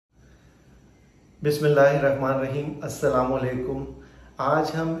बिस्मिल्लाहिर्रहमानिर्रहीम। अस्सलाम वालेकुम।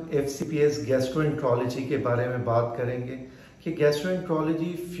 आज हम FCPS गैस्ट्रोएंट्रोलॉजी के बारे में बात करेंगे कि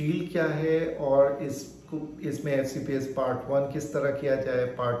गैस्ट्रोएंट्रोलॉजी फील्ड क्या है और इसमें FCPS पार्ट 1 किस तरह किया जाए,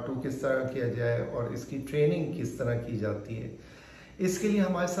 पार्ट 2 किस तरह किया जाए और इसकी ट्रेनिंग किस तरह की जाती है। इसके लिए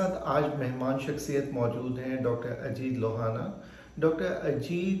हमारे साथ आज मेहमान शख्सियत मौजूद हैं doctor Ajit Lohana. Doctor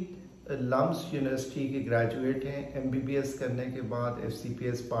Ajit lumps university के ग्रेजुएट हैं। MBBS करने के बाद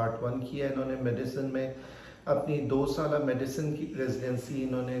FCPS पार्ट 1 किया इन्होंने मेडिसिन में। अपनी 2 साल मेडिसिन की रेजिडेंसी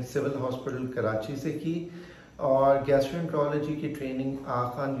इन्होंने सिविल हॉस्पिटल कराची से की और गैस्ट्रोएंट्रोलॉजी की training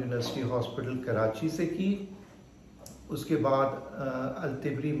Khan university hospital Karachi से की। उसके बाद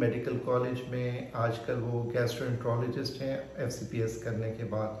अल्तिबरी मेडिकल कॉलेज में आजकल वो गैस्ट्रोएंट्रोलॉजिस्ट हैं FCPS करने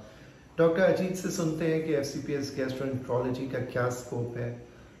के बाद। डॉक्टर अजीत से सुनते हैं कि FCPS गैस्ट्रोएंट्रोलॉजी का क्या स्कोप है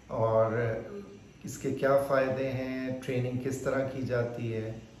और इसके क्या फ़ायदे हैं, ट्रेनिंग किस तरह की जाती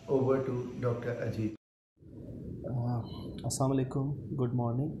है। Over to doctor Ajit. अस्सलाम वालेकुम, गुड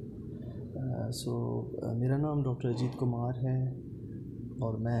मॉर्निंग। मेरा नाम डॉक्टर अजीत कुमार है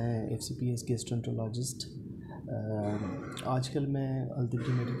और मैं FCPS गैस्ट्रोएंट्रोलॉजिस्ट आजकल मैं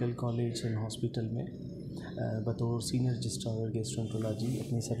Altibri medical college and hospital में बतौर सीनियर रजिस्ट्रार गैस्ट्रोएंट्रोलॉजी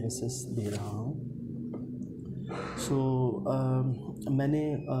अपनी सर्विसेज दे रहा हूँ। मैंने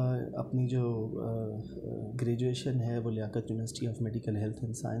अपनी जो ग्रेजुएशन है वो Liaquat university of medical health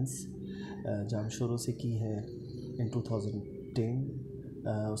and science जामशोरों से की है इन 2010।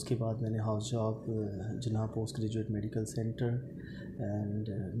 उसके बाद मैंने house job Jinnah post graduate medical centre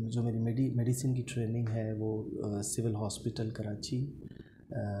and जो मेरी मेडिसिन की ट्रेनिंग है वो civil hospital Karachi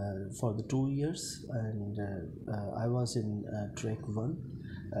for the 2 years and I was in track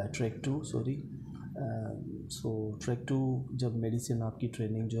 2 track 2 जब मेडिसिन आपकी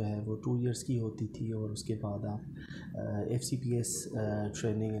ट्रेनिंग जो है वो 2 years की होती थी और उसके बाद आप FCPS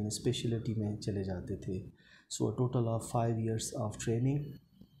ट्रेनिंग एंड स्पेशलिटी में चले जाते थे। Total of 5 years of training.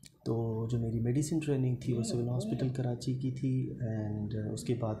 तो जो मेरी मेडिसिन ट्रेनिंग थी वो सिविल हॉस्पिटल कराची की थी एंड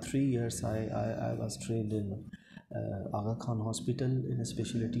उसके बाद 3 years I was trained in Agha Khan hospital in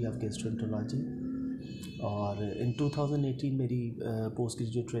speciality of gastroenterology. और इन 2018 मेरी पोस्ट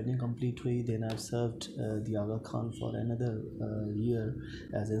ग्रेजुएट ट्रेनिंग कंप्लीट हुई। Then I served the Agha Khan for another year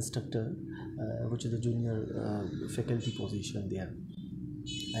as instructor which is the junior faculty position there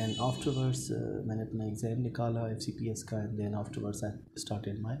and afterwards मैंने अपना exam निकाला FCPS का and then afterwards I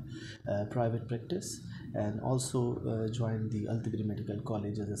started my private practice and also joined the Altibri medical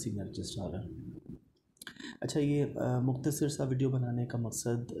college as a senior registrar. अच्छा, ये मुख्तसर सा video बनाने का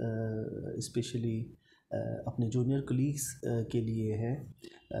मकसद स्पेशली अपने जूनियर कोलीग्स के लिए है।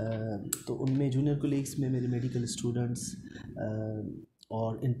 तो उनमें जूनियर कोलीग्स में मेरे मेडिकल स्टूडेंट्स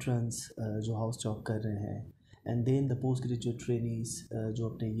और इंटर्न्स जो हाउस जॉब कर रहे हैं and then the post graduate trainees जो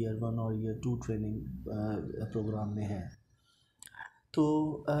अपने ईयर 1 और ईयर 2 ट्रेनिंग प्रोग्राम में हैं। तो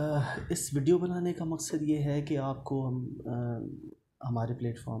इस वीडियो बनाने का मकसद ये है कि आपको हम हमारे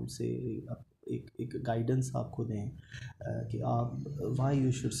प्लेटफॉर्म से एक गाइडेंस आपको दें कि आप why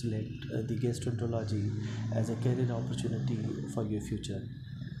you should select the gastroenterology as a career opportunity for your future.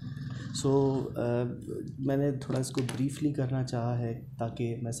 मैंने थोड़ा इसको ब्रीफली करना चाहा है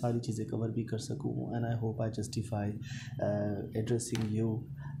ताकि मैं सारी चीज़ें कवर भी कर सकूँ and I hope I justify addressing you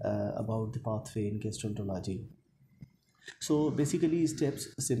about the pathway in gastroenterology. Basically steps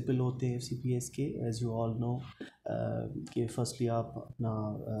simple होते हैं FCPS के, एज़ यू ऑल नो कि फर्स्टली आप अपना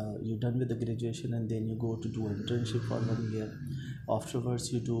you done with the graduation and then you go to do internship for 1 year।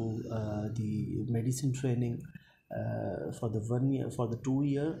 Afterwards you do the medicine training for the 1 year, for the 2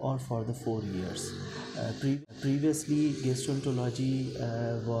 year or for the 4 years। Previously gastroenterology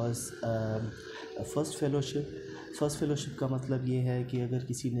was first fellowship का मतलब ये है कि अगर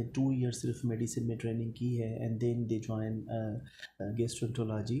किसी ने 2 years सिर्फ medicine में ट्रेनिंग की है and then they join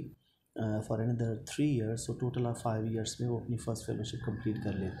gastroenterology for another 3 years, total of 5 years में वो अपनी फ़र्स्ट फेलोशिप कंप्लीट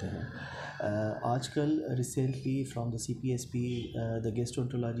कर लेते हैं। आजकल recently from the CPSP the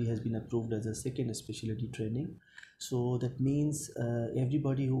gastroenterology has been approved as a second speciality training. that means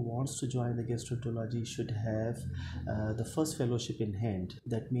everybody who wants to join the gastroenterology should have the first fellowship in hand।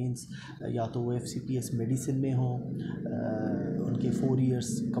 that means या तो वो FCPS medicine में हो, उनके 4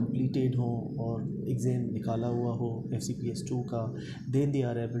 years completed हो और exam निकाला हुआ हो FCPS 2 का, then they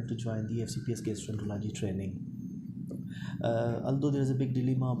are able to join the FCPS gastroenterology training। Although there is a big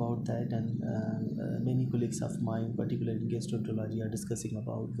dilemma about that and many colleagues of mine, particularly in gastroenterology, are discussing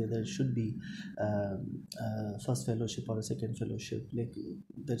about whether it should be first fellowship or a second fellowship. Like,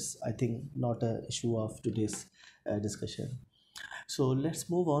 that's, I think, not a issue of today's discussion। So let's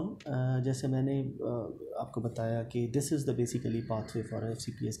move on. जैसे मैंने आपको बताया कि this is the basically pathway for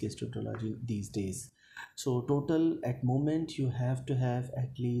FCPS gastroenterology these days. So total at moment you have to have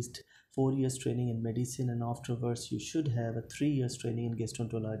at least 4 years training in medicine, and afterwards you should have a 3 years training in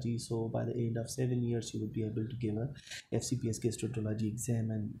gastroenterology. So by the end of 7 years you will be able to give a FCPS gastroenterology exam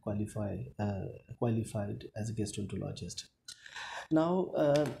and qualified as a gastroenterologist. Now,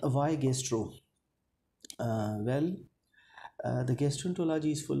 why gastro? Well, the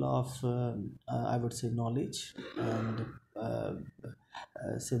gastroenterology is full of, I would say, knowledge, and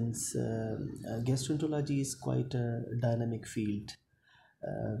since gastroenterology is quite a dynamic field,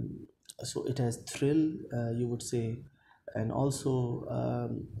 so it has thrill, you would say, and also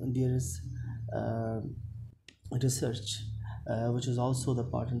there is research, which is also the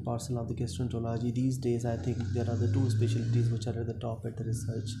part and parcel of the gastroenterology. These days, I think there are the two specialties which are at the top at the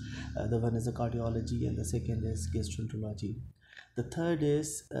research. The one is the cardiology, and the second is gastroenterology. The third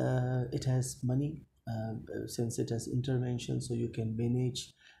is it has money, since it has intervention, so you can manage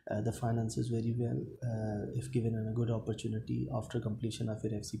the finances very well if given a good opportunity after completion of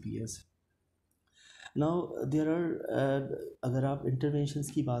your FCPS. Now there are अगर आप interventions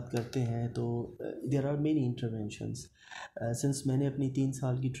की बात करते हैं तो there are many interventions. Since मैंने अपनी 3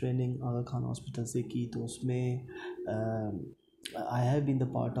 साल की ट्रेनिंग आगा खान हॉस्पिटल से की, तो उसमें I have been the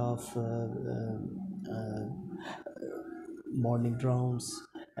part of morning rounds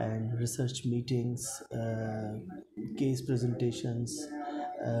and research meetings, case presentations,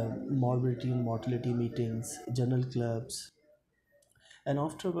 morbidity and mortality meetings, journal clubs, and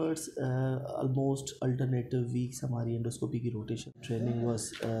afterwards almost alternative weeks हमारी endoscopy की rotation training was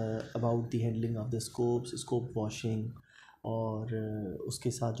about the handling of the scopes, scope washing, और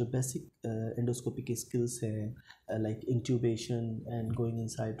उसके साथ जो basic endoscopy के skills हैं like intubation and going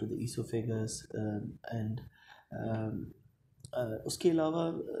inside to the oesophagus and उसके अलावा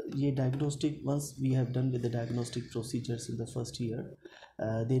ये diagnostic, once we have done with the diagnostic procedures in the first year,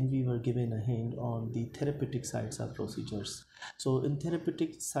 then we were given a hand on the therapeutic sides of procedures. So in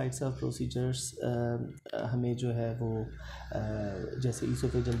therapeutic sides of procedures हमें जो है वो जैसे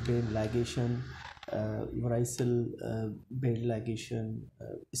esophageal brain ligation, varical brain ligation,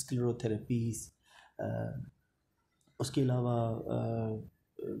 sclerotherapies, उसके अलावा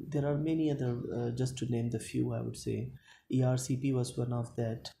there are many other, just to name the few, I would say ERCP was one of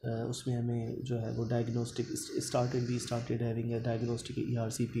that. उसमें हमें जो है वो diagnostic we started having a diagnostic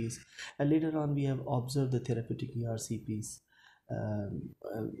ERCPs, and later on we have observed the therapeutic ERCPs.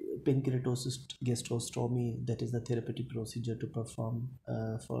 Pancreatosis gastrostomy, that is the therapeutic procedure to perform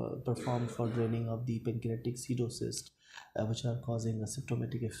for draining of the pancreatic pseudocysts, which are causing a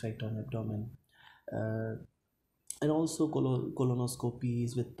symptomatic effect on abdomen. And also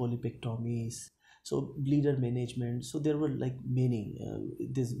colonoscopies with polypectomies, so bleeder management. So there were like many,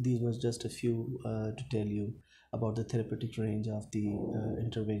 these was just a few to tell you about the therapeutic range of the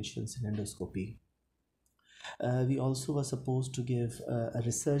interventions in endoscopy. We also were supposed to give a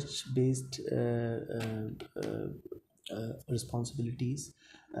research based responsibilities,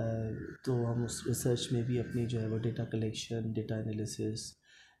 तो हम उस research में भी अपनी जो है वो data collection, data analysis,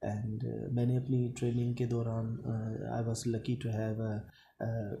 and मैंने अपनी ट्रेनिंग के दौरान I was lucky to have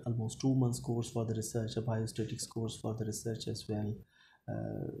almost 2 months course for the research, a biostatics course for the research as well.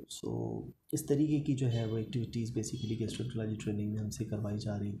 So इस तरीके की जो है वो एक्टिविटीज़ बेसिकली गैस्ट्रोएंटरोलॉजी ट्रेनिंग में हमसे करवाई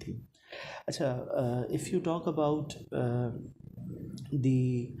जा रही थी. अच्छा, if you talk about the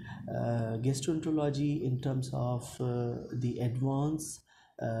gastroenterology in terms of the advance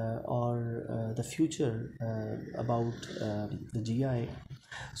or the future about the GI,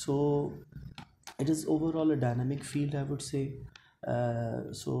 so it is overall a dynamic field, I would say.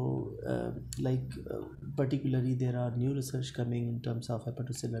 Particularly there are new research coming in terms of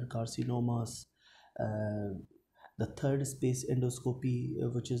hepatocellular carcinomas, the third space endoscopy,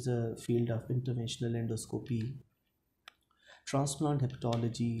 which is a field of interventional endoscopy, transplant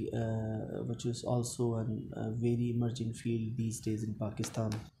hepatology, which is also a very emerging field these days in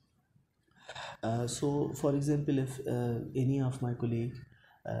Pakistan. So for example, if any of my colleague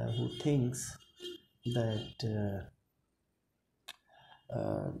who thinks that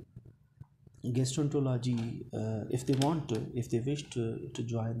gastroenterology, if they wish to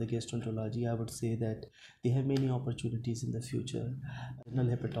join the gastroenterology, I would say that they have many opportunities in the future: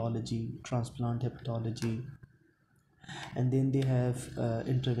 renal hepatology, transplant hepatology, and then they have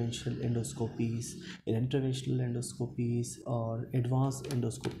interventional endoscopies. In interventional endoscopies or advanced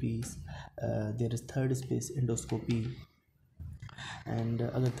endoscopies, there is third space endoscopy. And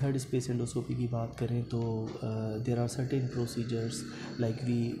अगर third space endoscopy की बात करें तो there are certain procedures like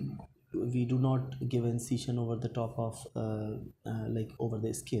we we do not give incision over the top of like over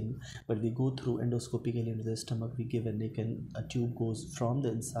the skin, but we go through endoscopically into the stomach. We give a tube goes from the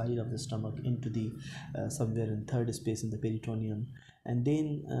inside of the stomach into the somewhere in third space in the peritoneum, and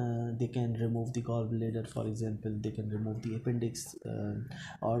then they can remove the gallbladder, for example. They can remove the appendix,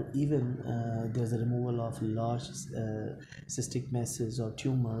 or even there's a removal of large cystic masses or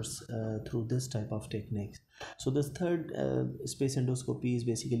tumors through this type of techniques. So this third space endoscopy is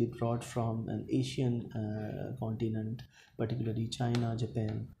basically brought from an Asian continent, particularly China,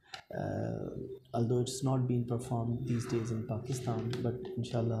 Japan. Although it's not being performed these days in Pakistan, but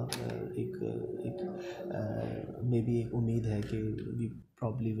inshallah maybe एक उम्मीद है कि we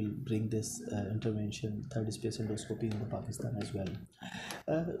probably will bring this intervention, third space endoscopy, in the Pakistan as well.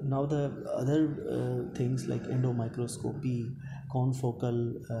 Now the other things like endomicroscopy, confocal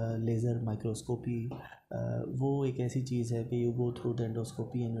laser microscopy, वो एक ऐसी चीज़ है कि you go through the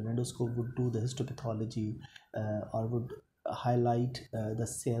endoscopy, and an endoscope would do the histopathology or would highlight the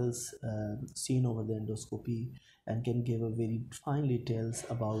cells seen over the endoscopy, and can give a very fine details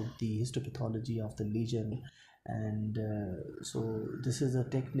about the histopathology of the lesion. And so this is a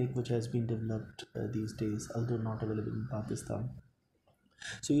technique which has been developed these days, although not available in Pakistan.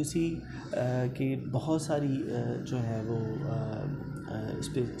 So you see कि बहुत सारी जो है वो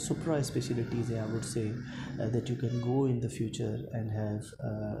सुपरा specialities है, I would say that you can go in the future and have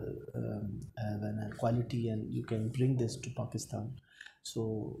quality, and you can bring this to Pakistan. So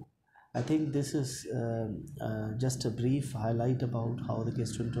I think this is just a brief highlight about how the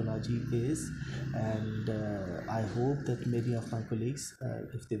gastroenterology is, and I hope that many of my colleagues,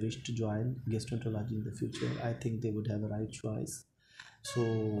 if they wish to join gastroenterology in the future, I think they would have a right choice. So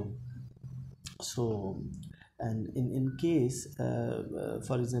and in case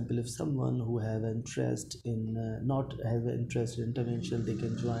for example, if someone who have interest in not have interest in intervention, they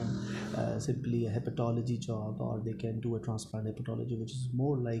can join simply a hepatology job, or they can do a transplant hepatology, which is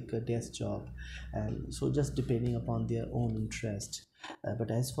more like a desk job, and so just depending upon their own interest.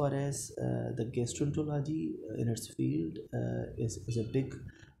 But as far as the gastroenterology in its field is a big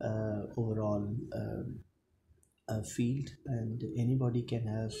overall field, and anybody can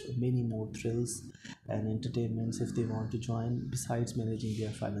have many more thrills and entertainments if they want to join, besides managing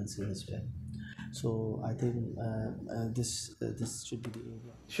their finances as well. So I think this should be the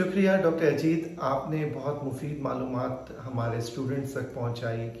area. शुक्रिया doctor Ajit, आपने बहुत मुफीद मालूमात हमारे students तक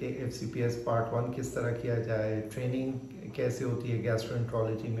पहुंचाई कि FCPS part 1 किस तरह किया जाए, ट्रेनिंग कैसे होती है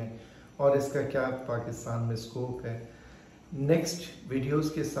गैस्ट्रोएंट्रोलॉजी में, और इसका क्या पाकिस्तान में स्कोप है. नेक्स्ट वीडियोस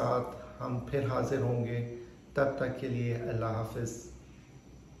के साथ हम फिर हाजिर होंगे. तब तक के लिए अल्लाह हाफिज़.